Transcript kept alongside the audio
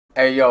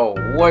Hey yo,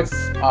 what's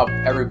up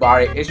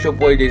everybody? It's your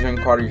boy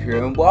Dejan Carter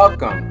here and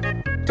welcome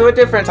to a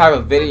different type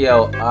of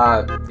video.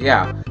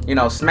 Yeah, you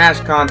know, Smash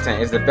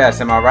content is the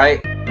best, am I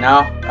right? No?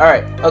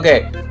 Alright,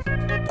 okay.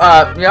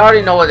 You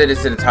already know what it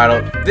is in the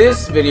title.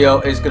 This video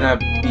is gonna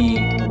be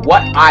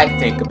what I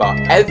think about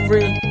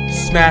every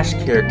Smash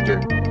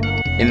character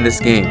in this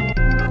game.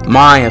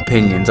 My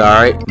opinions,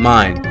 alright?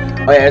 Mine.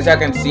 Okay, as I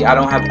can see, I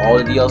don't have all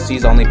the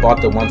DLCs, I only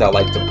bought the ones I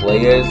like to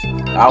play as.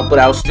 But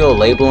I'll still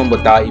label them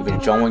without even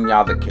showing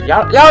y'all the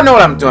y'all know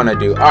what I'm trying to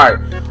do. Alright.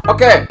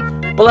 Okay.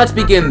 But let's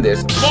begin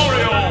this.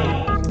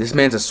 Mario! This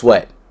man's a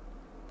sweat.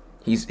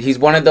 He's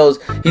one of those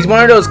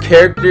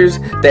characters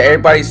that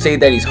everybody say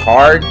that he's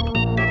hard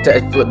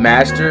to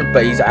master,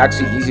 but he's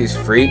actually easy as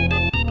freak.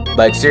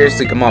 Like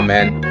seriously, come on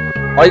man.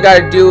 All you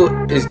gotta do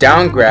is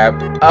down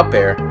grab, up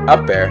air, to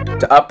up air,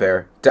 to up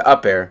air, to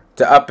up air,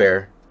 to up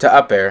air, to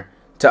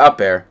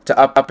up air, to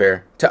up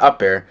air, to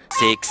up air.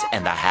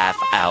 6.5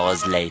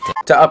 hours later.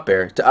 To up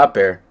air, to up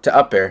air, to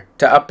up air,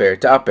 to up air,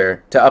 to up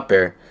air, to up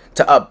air,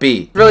 to up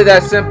B. Really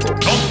that simple.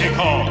 Donkey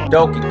Kong.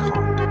 Donkey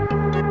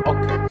Kong.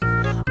 Okay.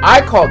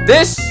 I call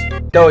this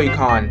Donkey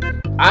Kong.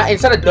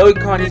 Instead of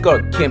Donkey Kong, he's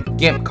called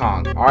Gimp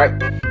Kong.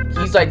 Alright?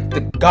 He's like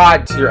the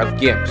god tier of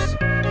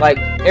Gimps. Like,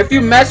 if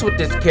you mess with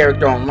this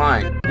character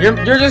online, you're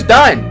just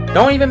done.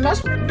 Don't even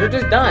mess with him. You're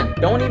just done.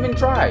 Don't even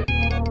try.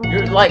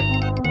 You're like,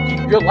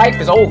 your life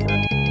is over.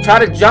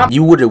 Try to jump.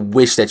 You would have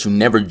wished that you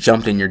never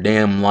jumped in your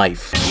damn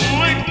life.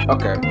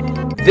 Okay.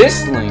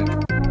 This Link,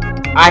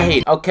 I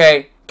hate.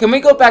 Okay. Can we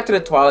go back to the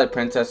Twilight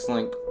Princess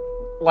Link?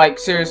 Like,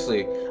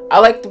 seriously. I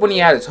liked when he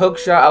had his hook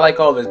shot. I like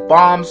all of his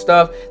bomb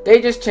stuff. They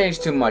just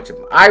changed too much of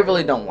him. I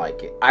really don't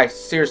like it. I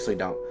seriously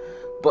don't.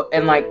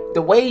 And like,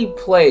 the way he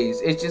plays,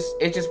 it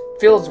just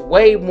feels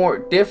way more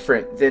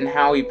different than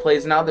how he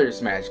plays in other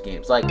Smash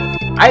games. Like,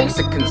 I used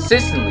to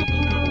consistently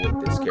beat people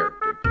with this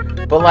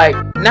character. But like,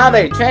 now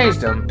they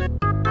changed him,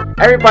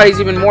 everybody's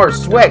even more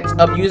sweat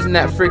of using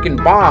that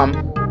freaking bomb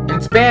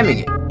and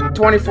spamming it.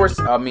 24.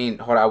 I mean,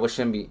 hold on. I wish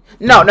him be.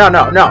 No.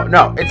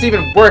 It's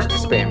even worse to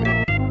spam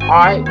it.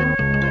 Alright.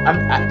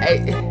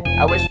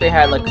 I wish they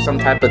had like some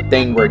type of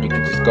thing where you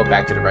could just go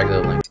back to the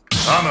regular Link.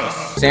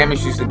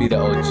 Samus used to be the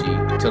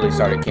OG until they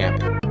started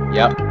camping.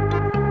 Yep.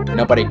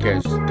 Nobody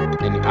cares.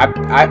 And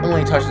I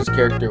only touch this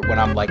character when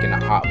I'm like in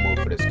a hot mood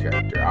for this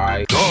character.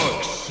 Alright.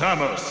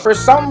 Samus. For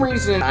some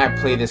reason, I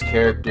play this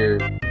character.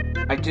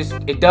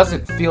 It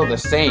doesn't feel the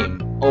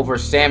same over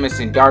Samus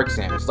and Dark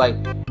Samus. Like,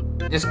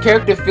 this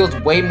character feels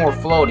way more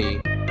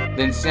floaty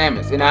than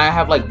Samus, and I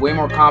have like way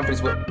more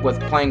confidence with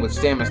playing with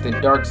Samus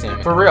than Dark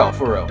Samus. For real.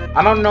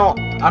 I don't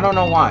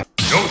know why.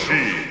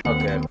 Yoshi.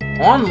 Okay.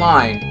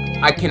 Online,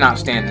 I cannot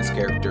stand this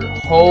character.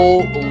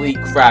 Holy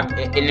crap!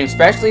 And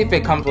especially if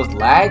it comes with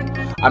lag,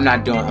 I'm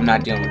not dealing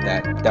with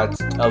that. That's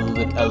a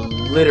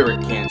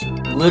literate cancer.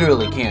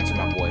 Literally cancer,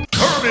 my boy.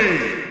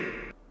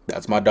 Kirby.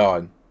 That's my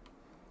dog.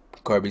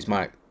 Kirby's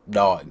my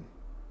dog.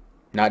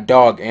 Not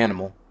dog,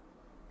 animal.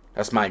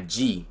 That's my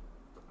G.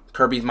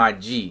 Kirby's my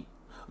G.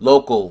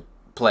 Local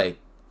play,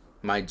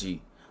 my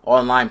G.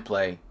 Online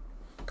play.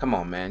 Come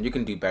on, man. You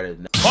can do better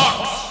than that.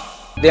 Fox.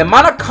 The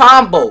amount of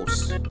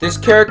combos this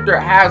character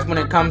has when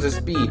it comes to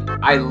speed,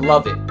 I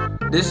love it.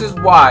 This is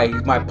why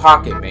he's my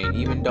pocket main,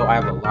 even though I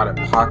have a lot of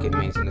pocket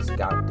mains in this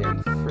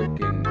goddamn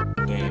freaking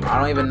game. I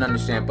don't even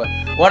understand, but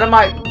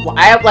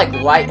I have like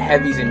light,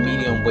 heavies, and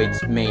medium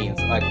weights mains,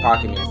 like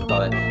pocket mains and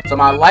all that. So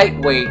my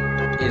lightweight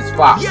is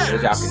Fox,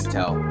 as y'all can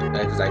tell,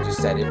 because I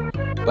just said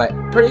it. But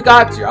pretty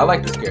god tier. I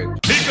like this character.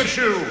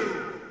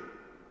 Pikachu.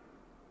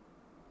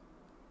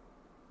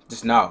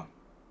 Just no,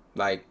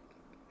 like,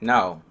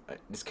 no.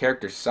 This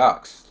character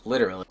sucks,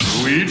 literally.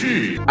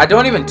 Luigi. I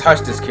don't even touch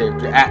this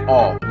character at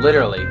all,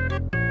 literally.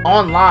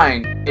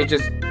 Online, it's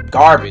just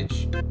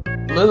garbage.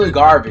 Literally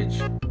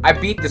garbage. I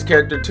beat this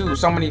character too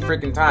so many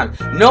freaking times.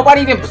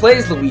 Nobody even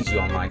plays Luigi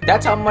online.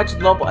 That's how much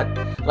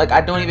like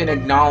I don't even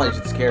acknowledge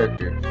this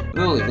character.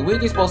 Literally,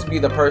 Luigi's supposed to be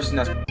the person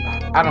that's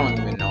I don't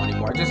even know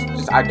anymore.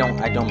 I don't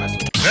mess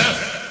with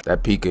him.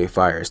 That PK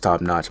fire is top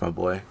notch, my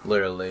boy.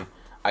 Literally.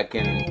 I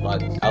can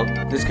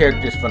this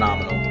character is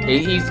phenomenal.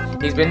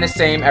 He's been the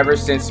same ever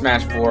since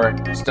Smash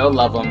 4. Still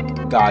love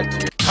him. God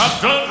tier.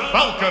 Captain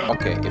Falcon.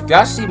 Okay, if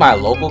y'all see my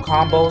local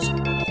combos,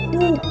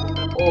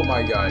 oh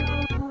my god.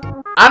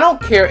 I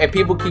don't care if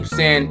people keep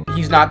saying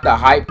he's not the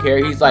hype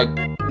character. He's like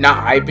not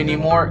hype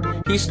anymore.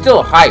 He's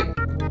still hype.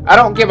 I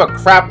don't give a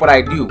crap what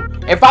I do.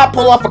 If I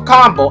pull off a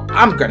combo,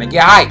 I'm gonna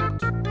get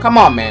hyped. Come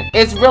on, man.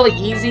 It's really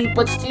easy,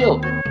 but still.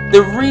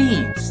 The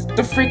reads,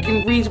 the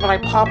freaking reads when I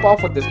pop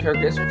off with this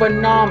character is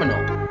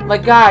phenomenal.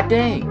 Like, god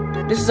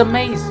dang, this is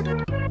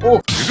amazing.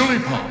 Oh,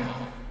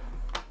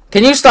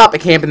 can you stop the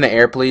camp in the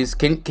air, please?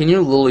 Can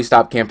you literally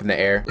stop camping the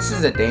air? This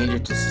is a danger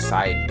to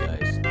society,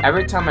 guys.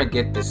 Every time I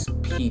get this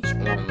Peach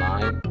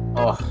online,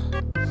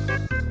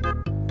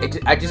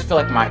 I just feel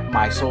like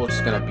my soul is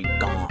just gonna be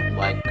gone.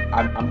 Like,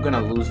 I'm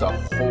gonna lose the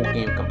whole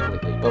game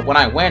completely. But when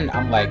I win,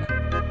 I'm like,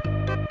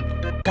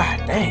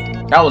 god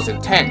dang, that was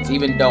intense,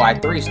 even though I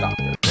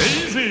 3-stopped her.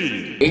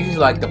 Daisy's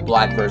like the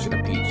black version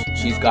of Peach.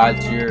 She's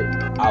god tier.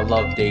 I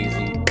love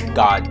Daisy.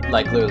 God,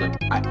 like literally,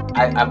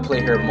 I play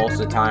her most of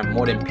the time,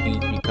 more than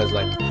Peach, because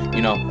like,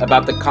 you know,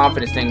 about the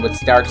confidence thing with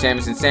Dark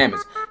Samus and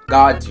Samus.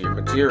 God tier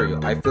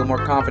material. I feel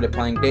more confident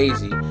playing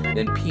Daisy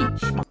than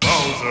Peach.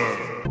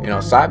 You know,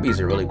 side B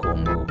is a really cool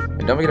move.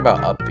 And don't forget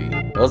about up B.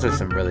 Those are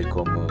some really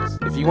cool moves.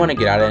 If you want to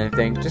get out of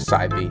anything, just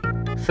side B.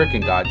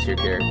 Freaking God tier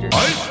character.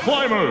 Ice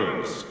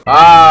Climbers!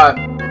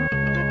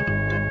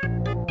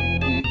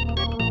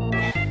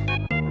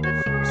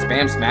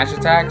 Spam smash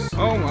attacks?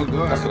 Oh my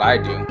god. That's what I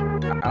do.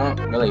 I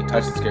don't really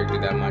touch this character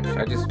that much.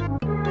 I just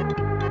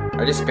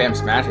spam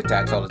smash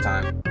attacks all the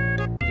time.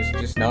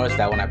 Just notice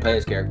that when I play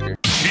this character.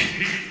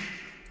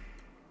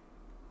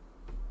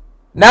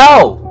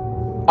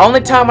 No!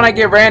 Only time when I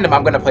get random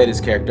I'm gonna play this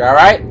character,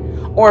 alright?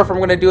 Or if I'm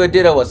gonna do a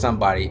ditto with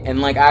somebody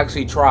and like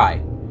actually try.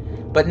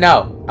 But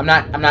no, I'm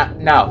not,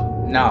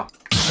 no.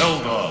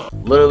 Zelda.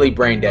 Literally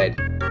brain dead.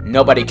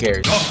 Nobody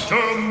cares.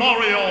 Dr.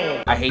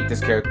 Mario. I hate this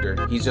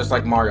character. He's just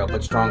like Mario,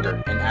 but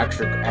stronger and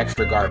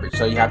extra garbage.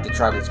 So you have to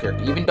try this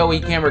character. Even though he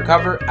can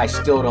recover, I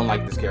still don't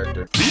like this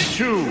character.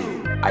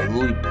 Pichu. I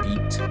literally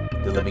beat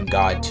the living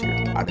God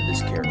tier out of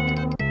this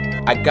character.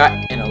 I got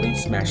an Elite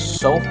Smash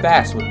so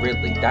fast with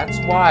Ridley. That's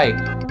why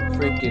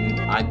freaking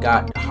I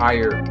got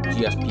higher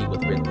GSP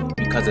with Ridley.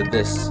 Because of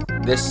this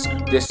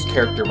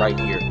character right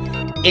here.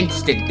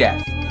 Instant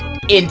death.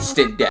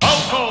 Instant death.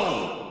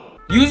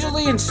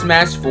 Usually in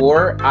Smash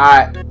 4,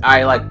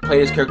 I like play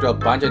this character a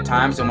bunch of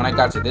times, and when I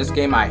got to this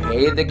game, I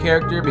hated the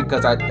character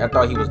because I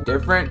thought he was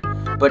different.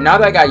 But now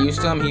that I got used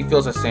to him, he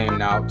feels the same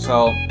now.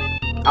 So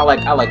I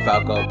like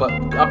Falco, but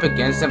up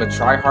against him, a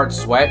try-hard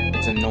sweat,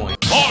 it's annoying.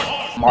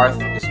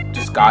 Marth is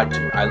just God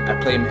tier. I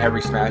play him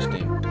every Smash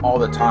game, all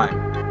the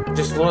time.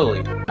 Just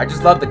literally, I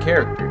just love the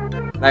character.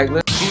 Like,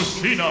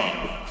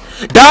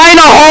 die in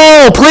a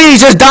hole,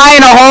 please, just die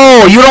in a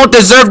hole. You don't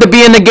deserve to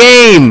be in the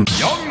game.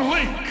 Young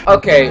Link.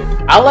 Okay,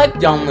 I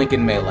like Young Link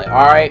in Melee,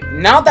 alright?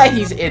 Now that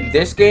he's in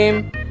this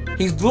game,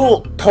 he's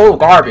total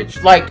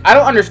garbage. Like, I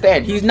don't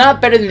understand. He's not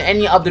better than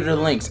any other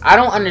Links. I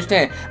don't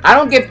understand. I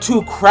don't give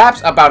two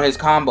craps about his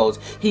combos.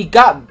 He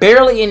got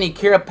barely any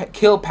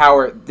kill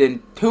power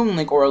than Toon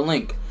Link or a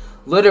Link.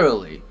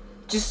 Literally.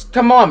 Just,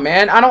 come on,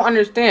 man. I don't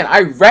understand.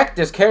 I wrecked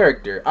this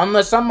character.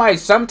 Unless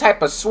somebody's some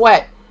type of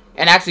sweat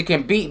and actually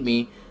can beat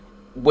me,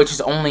 which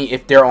is only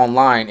if they're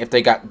online, if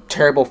they got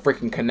terrible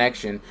freaking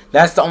connection.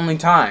 That's the only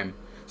time.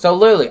 So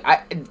literally,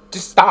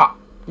 just stop.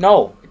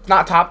 No, it's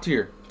not top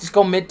tier. Just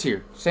go mid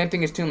tier. Same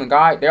thing as Toon Link.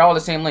 They're all the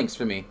same links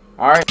for me.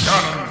 Alright?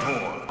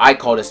 I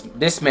call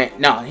this man.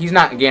 No, he's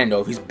not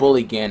Ganondorf. He's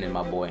Bully Ganon,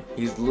 my boy.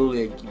 He's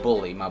literally a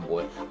bully, my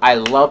boy. I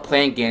love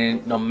playing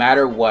Ganon no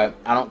matter what.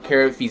 I don't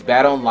care if he's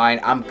bad online.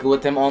 I'm good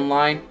with him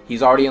online.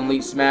 He's already in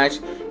Elite Smash.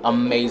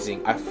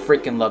 Amazing. I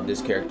freaking love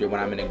this character when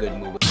I'm in a good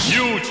mood.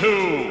 You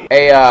too.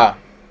 Hey,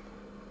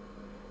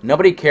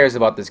 nobody cares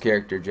about this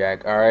character,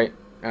 Jack. Alright?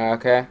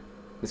 Okay?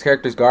 This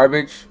character's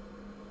garbage.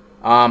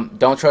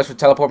 Don't trust for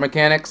teleport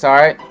mechanics,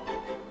 alright?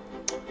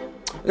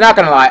 Not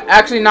gonna lie.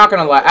 Actually, not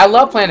gonna lie. I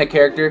love playing the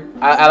character.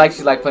 I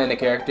actually like playing the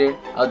character.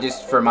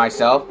 Just for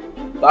myself.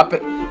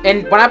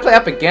 And when I play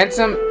up against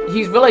him,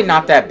 he's really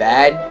not that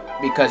bad.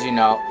 Because, you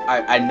know,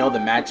 I know the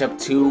matchup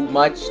too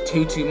much.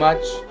 Too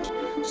much.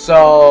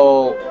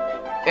 So,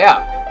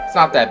 yeah. It's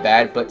not that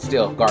bad, but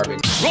still garbage.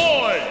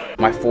 Roy!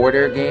 My forward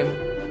air game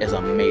is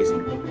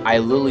amazing. I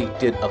literally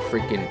did a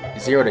freaking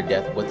 0 to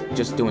death with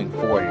just doing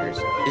forward airs.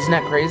 Isn't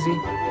that crazy?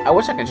 I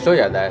wish I can show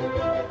y'all that.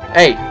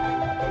 Hey,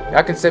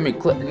 y'all can send me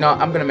clip. No,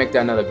 I'm gonna make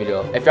that another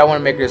video. If y'all want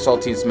to make your Soul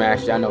Team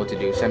Smash, y'all know what to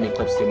do. Send me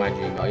clips through my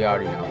Gmail. Y'all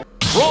already know.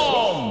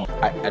 Wrong!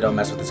 I don't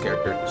mess with this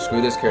character.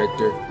 Screw this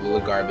character. Little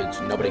garbage.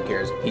 Nobody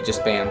cares. He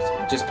just spams.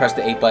 Just press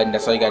the A button.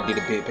 That's all you gotta do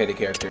to pay the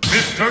character.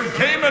 Mr.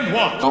 Game &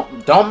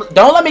 Watch!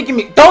 Don't let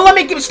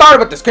me get started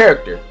with this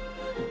character.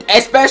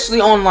 Especially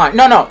online.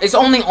 No, it's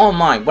only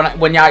online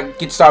when y'all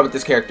get started with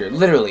this character.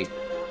 Literally.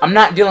 I'm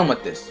not dealing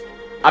with this.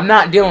 I'm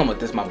not dealing with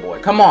this, my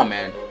boy. Come on,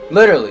 man.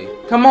 Literally.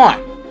 Come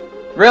on.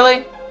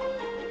 Really?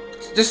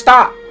 Just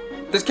stop.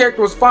 This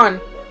character was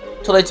fun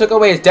till they took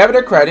away his debit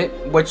or credit,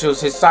 which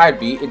was his side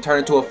B, and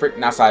turned into a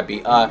not side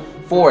B,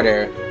 forward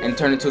air, and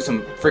turned into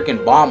some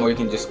freaking bomb where you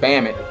can just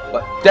spam it.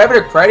 But debit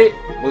or credit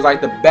was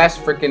like the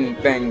best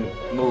freaking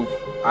move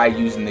I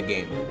use in the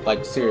game.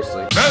 Like,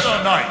 seriously.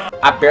 Meta Knight!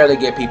 I barely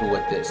get people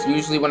with this.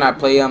 Usually when I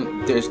play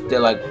them, they're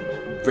like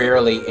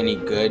rarely any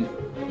good.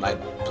 Like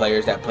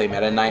players that play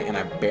Meta Knight, and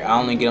I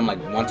only get them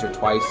like once or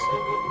twice,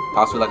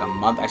 possibly like a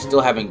month. I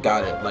still haven't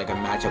got it like a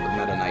matchup with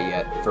Meta Knight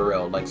yet, for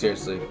real. Like,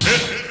 seriously.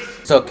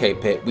 It's okay,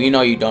 Pit. We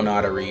know you don't know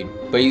how to read,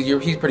 but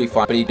he's pretty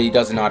fun. But he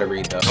doesn't know how to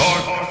read though.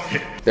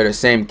 They're the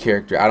same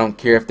character. I don't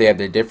care if they have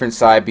their different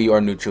side B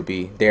or neutral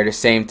B. They're the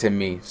same to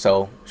me.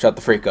 So shut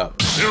the freak up.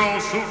 Zero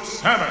Suit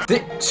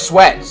Samus.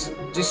 Sweats.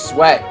 Just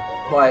sweat.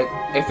 Like,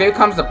 if it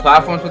comes to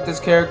platforms with this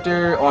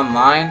character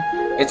online,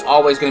 it's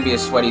always going to be a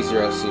sweaty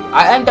Zero Suit.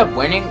 I end up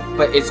winning,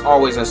 but it's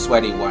always a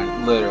sweaty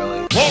one,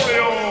 literally.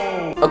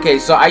 Wario! Okay,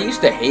 so I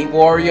used to hate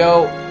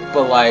Wario,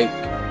 but like,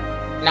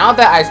 now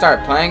that I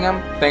started playing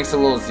him, thanks to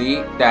Lil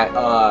Z, that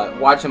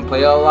watch him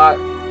play a lot,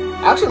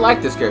 I actually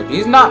like this character.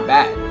 He's not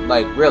bad.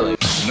 Like, really.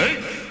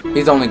 Snake.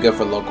 He's only good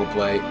for local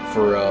play.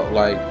 For real.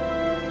 Like,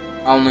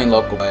 only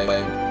local play.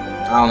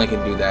 I only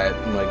can do that.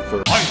 Like,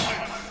 for...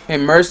 Hey,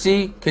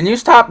 Mercy, can you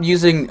stop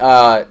using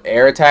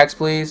air attacks,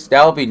 please?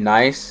 That would be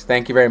nice.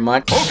 Thank you very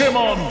much.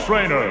 Pokemon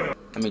Trainer.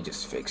 Let me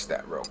just fix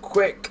that real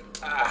quick.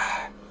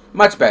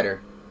 Much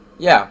better.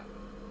 Yeah.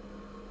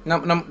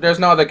 No, there's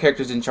no other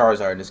characters in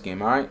Charizard in this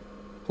game, alright?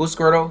 Who's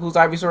Squirtle? Who's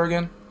Ivysaur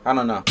again? I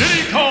don't know.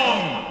 Diddy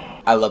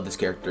Kong. I love this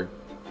character.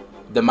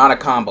 The amount of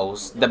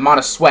combos. The amount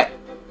of sweat.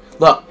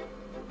 Look.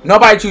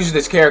 Nobody chooses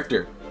this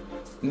character.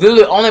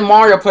 Literally, only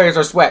Mario players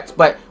are sweats.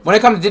 But when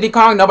it comes to Diddy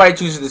Kong, nobody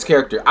chooses this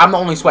character. I'm the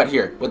only sweat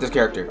here with this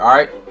character,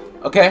 alright?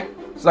 Okay?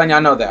 Just letting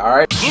y'all know that,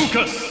 alright?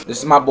 Lucas. This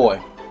is my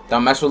boy.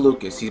 Don't mess with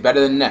Lucas. He's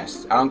better than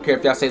Ness. I don't care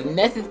if y'all say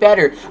Ness is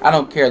better. I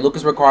don't care.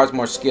 Lucas requires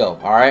more skill,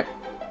 alright?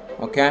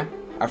 Okay?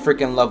 I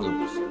freaking love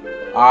Lucas.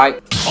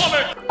 Alright?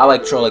 I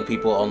like trolling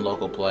people on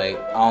local play.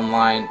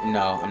 Online,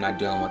 no. I'm not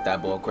dealing with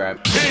that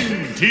bullcrap.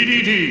 King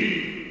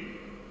TDD.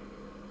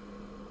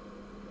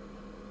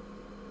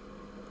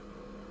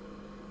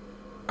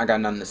 I got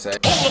nothing to say.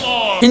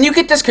 Can you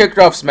get this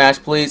character off Smash,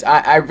 please?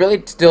 I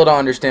really still don't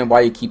understand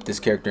why you keep this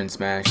character in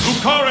Smash.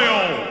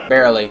 Lucario.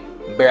 Barely.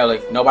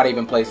 Nobody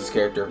even plays this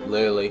character.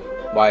 Literally.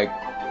 Like,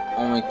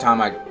 only time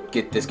I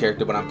get this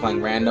character when I'm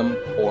playing random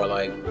or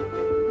like...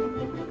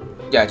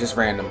 Yeah, just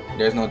random.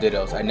 There's no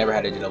Dittos. I never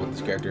had a Ditto with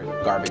this character.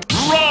 Garbage.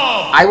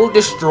 Rob. I will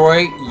destroy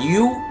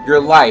you, your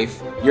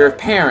life, your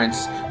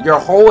parents, your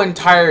whole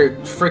entire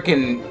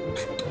freaking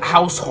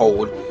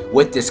household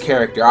with this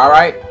character,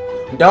 alright?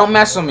 Don't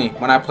mess with me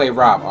when I play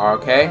Rob,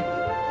 okay?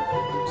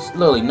 Just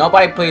literally,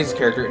 nobody plays this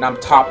character, and I'm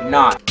top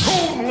notch.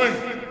 Toon Link.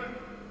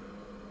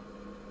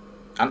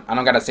 I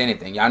don't gotta say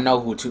anything. Y'all know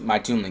who my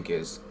Toon Link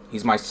is.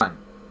 He's my son.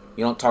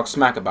 You don't talk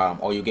smack about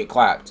him, or you get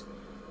clapped.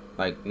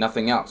 Like,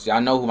 nothing else.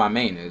 Y'all know who my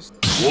main is.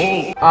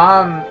 Whoa.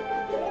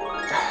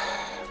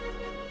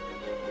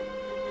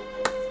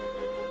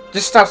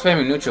 Just stop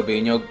spamming Neutral B,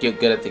 and you'll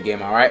get good at the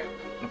game, alright?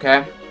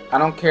 Okay? I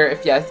don't care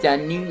if you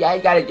new. Yeah,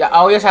 you gotta. You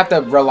always have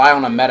to rely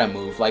on a meta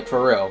move, like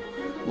for real.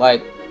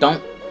 Like,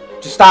 don't.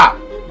 Just stop.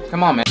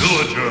 Come on, man.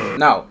 Villager.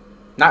 No,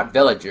 not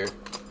Villager.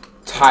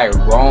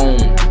 Tyrone,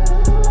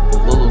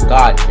 the little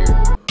god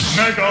here.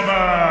 Mega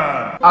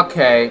Man.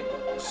 Okay,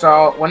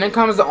 so when it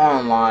comes to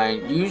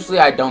online, usually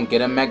I don't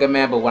get a Mega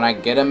Man, but when I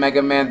get a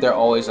Mega Man, they're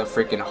always a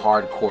freaking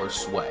hardcore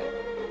sweat.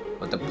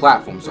 With the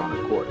platforms on,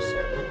 of course.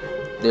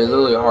 They're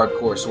literally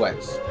hardcore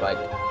sweats. Like,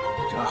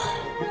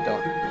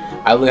 don't.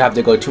 I literally have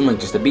to go Toon Link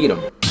just to beat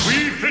him.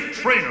 Wii Fit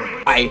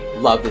Trainer. I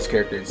love this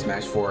character in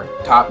Smash 4.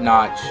 Top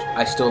notch.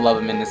 I still love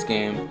him in this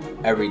game.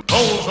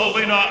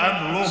 Rosalina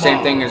and Luma.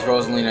 Same thing as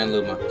Rosalina and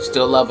Luma.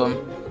 Still love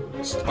him.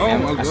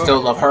 I still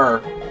love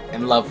her.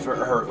 And love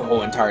her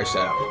whole entire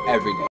setup.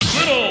 Every day.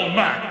 Little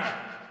Mac.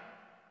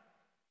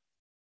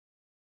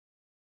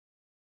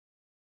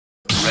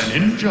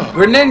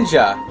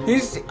 Greninja.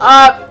 He's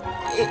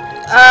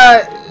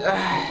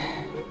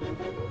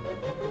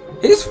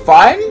he's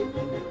fine.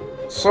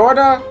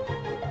 Sorta.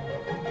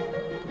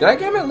 Did I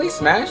get him at least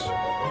Smash?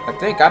 I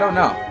think. I don't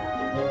know.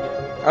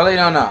 I really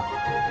don't know.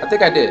 I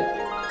think I did.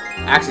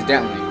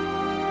 Accidentally.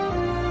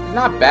 He's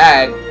not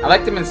bad. I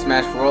liked him in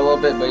Smash 4 a little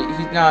bit, but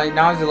now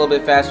he's a little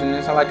bit faster than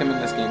this. I like him in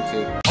this game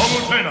too.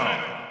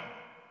 Palutena.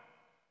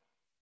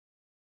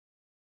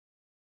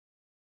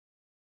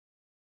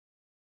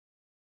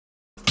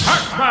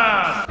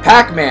 Pac-Man.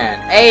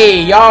 Pac-Man.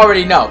 Hey, y'all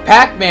already know.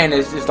 Pac-Man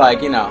is just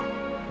like, you know.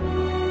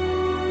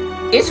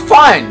 It's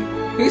fun.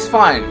 He's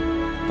fun.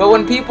 But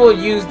when people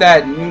use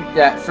that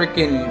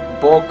freaking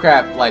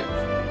bullcrap, like,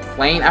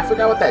 plane, I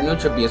forgot what that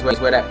neutral B is,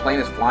 where that plane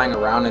is flying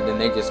around and then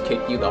they just kick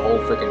you the whole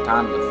freaking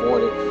time before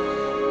it.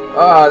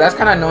 That's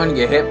kind of annoying to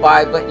get hit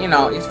by, but, you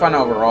know, it's fun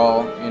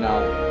overall, you know.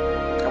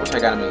 I wish I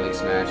got him in Elite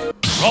Smash.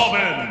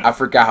 Robin. I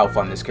forgot how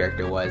fun this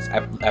character was.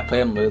 I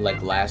played him literally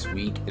like last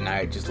week, and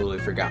I just literally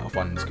forgot how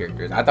fun this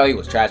character is. I thought he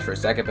was trash for a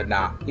second, but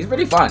nah, he's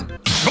pretty fun.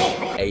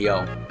 Hey,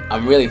 yo,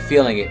 I'm really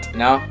feeling it.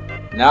 No?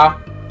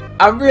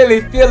 I'm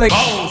really feeling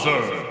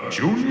Bowser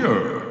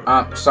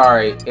Jr.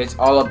 Sorry, it's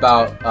all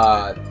about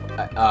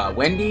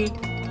Wendy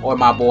or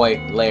my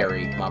boy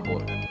Larry, my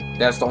boy.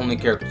 That's the only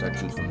characters I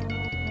choose from.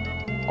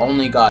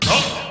 Only God.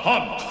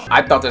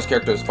 I thought this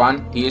character was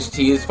fun. He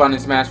is fun in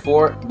Smash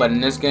 4, but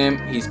in this game,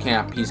 he's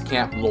camp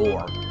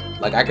lore.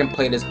 Like, I can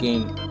play this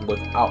game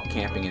without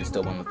camping and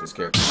still win with this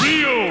character.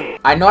 Ryu.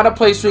 I know how to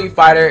play Street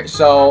Fighter,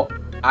 so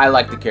I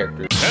like the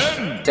character.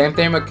 Ken. Same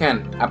thing with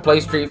Ken. I play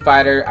Street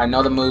Fighter. I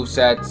know the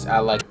movesets. I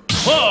like.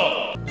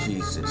 Whoa.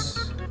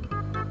 Jesus.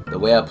 The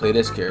way I play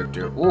this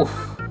character.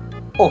 Oof.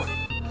 Oof.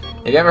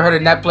 Have you ever heard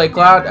of Netplay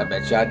Cloud? I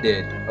bet you I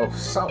did. Oh,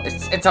 so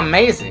it's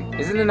amazing.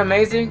 Isn't it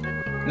amazing?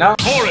 No?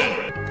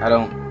 Corrin. I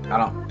don't.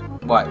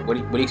 What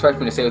do you expect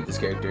me to say with this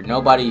character?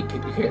 Nobody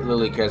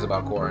literally cares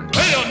about Corrin.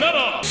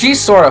 Bayonetta. She's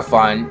sort of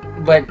fun,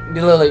 but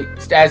literally,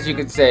 as you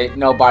could say,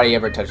 nobody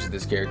ever touches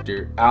this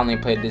character. I only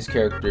played this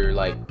character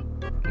like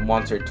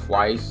once or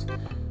twice.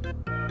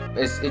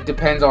 It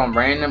depends on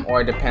random,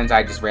 or it depends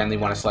I just randomly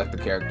want to select the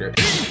character.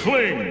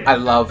 Inkling. I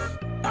love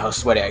how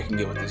sweaty I can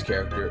get with this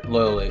character.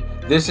 Literally,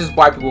 this is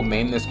why people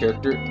main this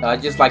character. I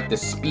just like the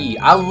speed.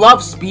 I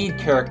love speed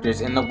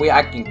characters and the way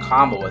I can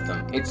combo with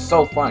them. It's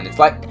so fun. It's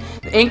like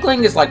the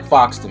Inkling is like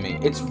Fox to me.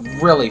 It's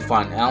really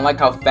fun, and I like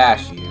how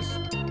fast she is,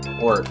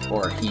 or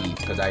he,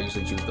 because I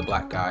usually choose the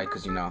black guy,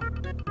 because you know.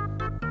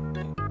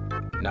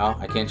 No,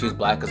 I can't choose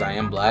black because I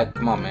am black.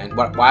 Come on, man.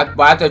 Why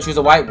have to choose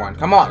a white one?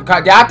 Come on,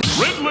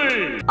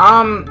 Ridley.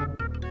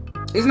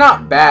 He's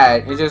not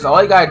bad. It's just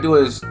all you gotta do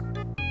is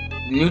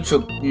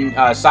neutral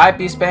side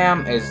B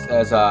spam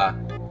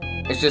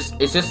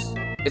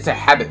it's a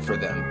habit for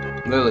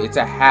them. Literally, it's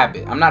a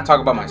habit. I'm not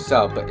talking about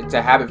myself, but it's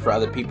a habit for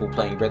other people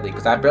playing Ridley.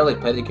 Because I barely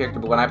play the character,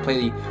 but when I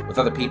play with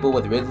other people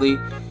with Ridley,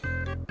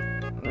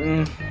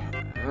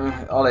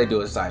 all they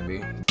do is side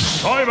B.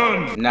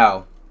 Simon.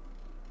 No.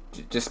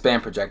 Just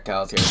spam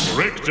projectiles here.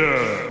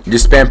 Richter.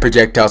 Just spam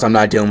projectiles. I'm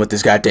not dealing with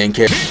this goddamn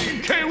character.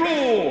 King K.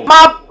 Rool.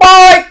 My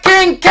boy,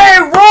 King K.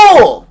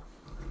 Rool.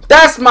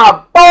 That's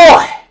my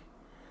boy.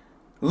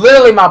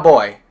 Literally my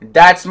boy.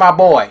 That's my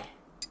boy.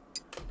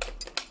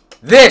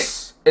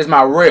 This is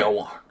my real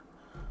one.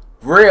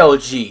 Real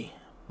G.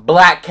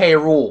 Black K.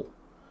 Rool.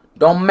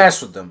 Don't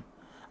mess with them.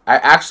 I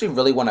actually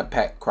really want to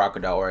pet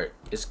Crocodile. Or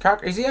is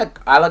he an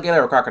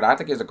alligator or crocodile? I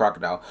think he's a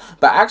crocodile.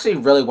 But I actually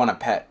really want to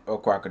pet a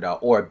crocodile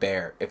or a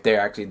bear. If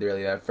they're actually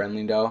really that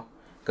friendly though.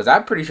 Because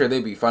I'm pretty sure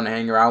they'd be fun to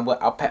hang around with.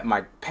 I'll pet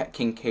my pet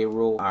King K.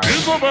 Rool.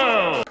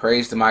 Alright.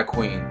 Praise to my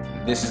queen.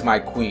 This is my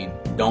queen.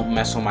 Don't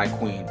mess with my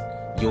queen.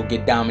 You'll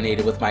get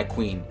dominated with my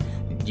queen.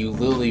 You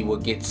literally will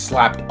get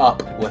slapped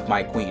up with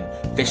my queen.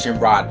 Fishing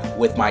rod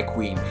with my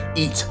queen.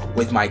 Eat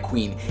with my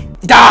queen.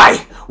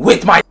 Die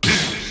with my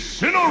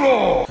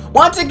Incineroar.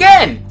 Once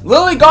again,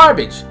 literally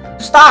garbage.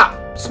 Stop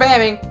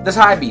spamming the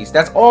side Bs.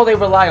 That's all they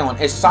rely on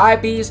is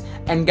side Bs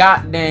and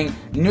goddamn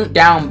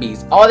down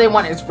Bs. All they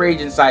want is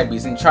rage and side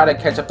Bs and try to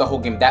catch up the whole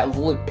game. That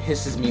literally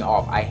pisses me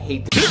off. I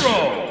hate this.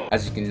 Hero.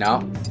 As you can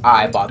know,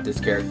 I bought this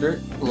character.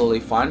 Literally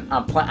fun.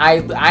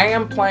 I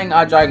am playing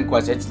Dragon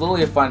Quest. It's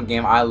literally a fun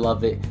game. I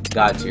love it.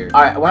 God tier.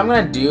 Alright, what I'm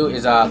gonna do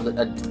is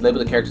label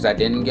the characters I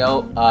didn't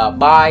go.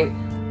 Buy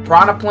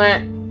Piranha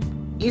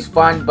Plant. He's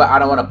fun, but I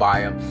don't want to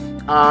buy him.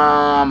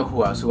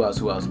 Who else?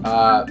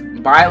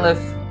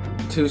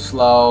 Byleth, too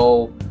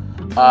slow.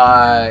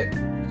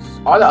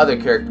 All the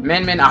other characters.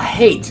 Min, I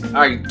hate.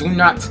 I do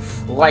not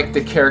like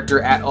the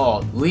character at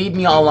all. Leave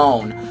me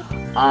alone.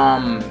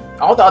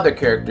 All the other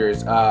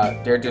characters,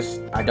 they're just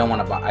I don't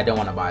want to buy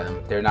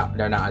them. They're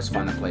not as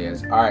fun to play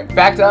as. All right,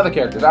 back to the other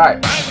characters. All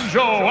right.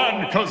 Banjo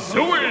and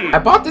Kazooie. I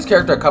bought this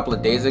character a couple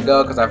of days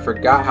ago because I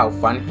forgot how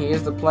fun he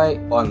is to play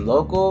on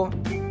local.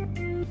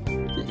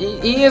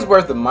 He is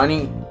worth the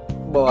money,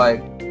 but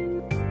like,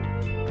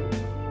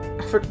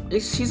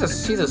 he's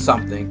a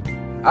something.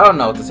 I don't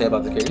know what to say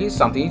about the character. He's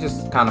something. He's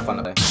just kind of fun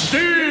to play.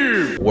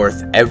 Steve.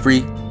 Worth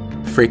every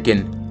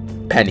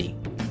freaking penny.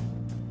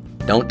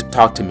 Don't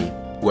talk to me.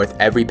 Worth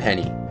every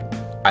penny.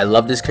 I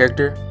love this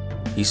character.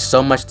 He's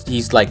so much.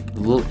 He's like,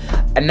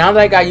 and now that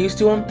I got used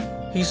to him,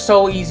 he's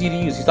so easy to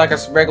use. He's like a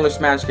regular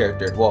Smash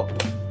character. Well,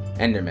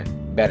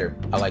 Enderman better.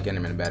 I like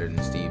Enderman better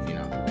than Steve. You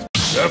know.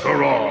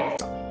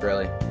 Sephiroth.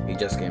 Really? He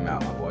just came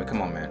out, my boy.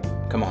 Come on, man.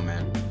 Come on,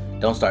 man.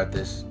 Don't start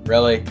this.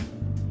 Really?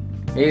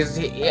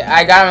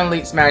 I got him in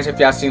Elite Smash. If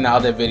y'all seen the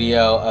other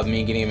video of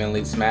me getting him in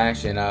Elite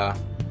Smash, and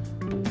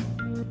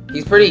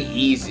he's pretty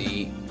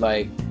easy.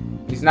 Like,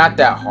 he's not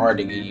that hard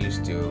to get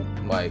used to.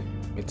 Like,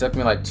 it took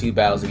me like 2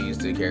 battles to get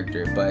used to the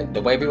character, but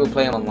the way people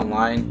play him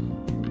online,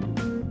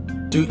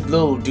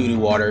 little doo-doo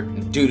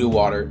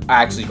water,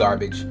 actually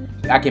garbage.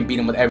 I can beat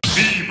him with every.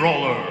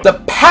 Steamroller.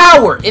 The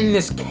power in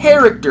this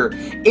character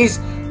is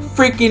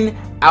freaking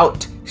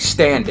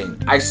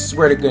outstanding. I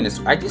swear to goodness.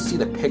 I just see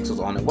the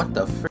pixels on it. What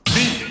the frick?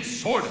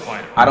 Sword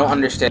fighter. I don't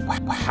understand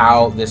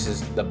how this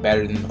is the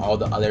better than all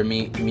the other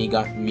me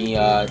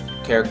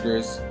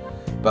characters,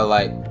 but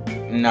like,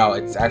 no,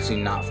 it's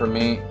actually not for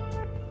me.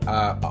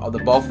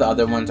 Both the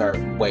other ones are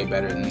way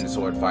better than the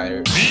sword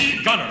fighter.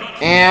 Gunner.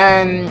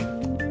 And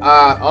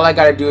all I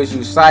gotta do is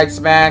use side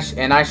smash,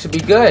 and I should be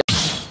good.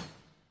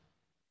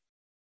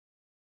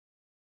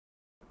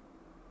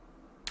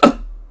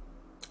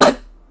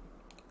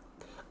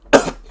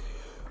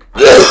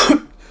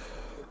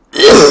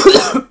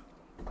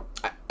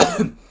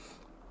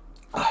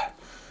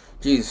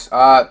 Jeez,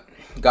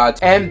 God.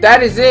 And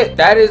that is it.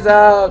 That is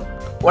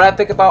what I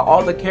think about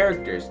all the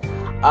characters.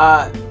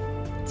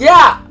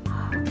 Yeah,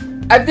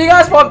 I think you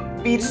guys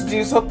want me to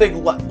do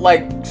something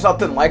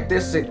like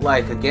this,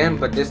 like again,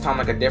 but this time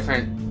like a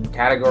different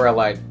category,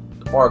 like,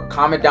 or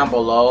comment down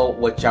below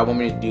what y'all want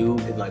me to do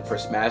in, like, for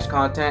Smash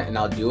content, and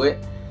I'll do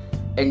it.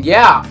 And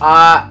yeah,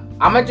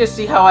 I'm gonna just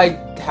see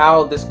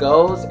how this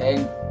goes,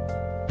 and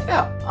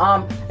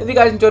yeah, if you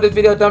guys enjoyed this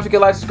video, don't forget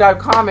to like, subscribe,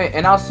 comment,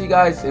 and I'll see you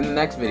guys in the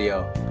next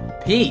video.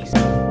 Peace.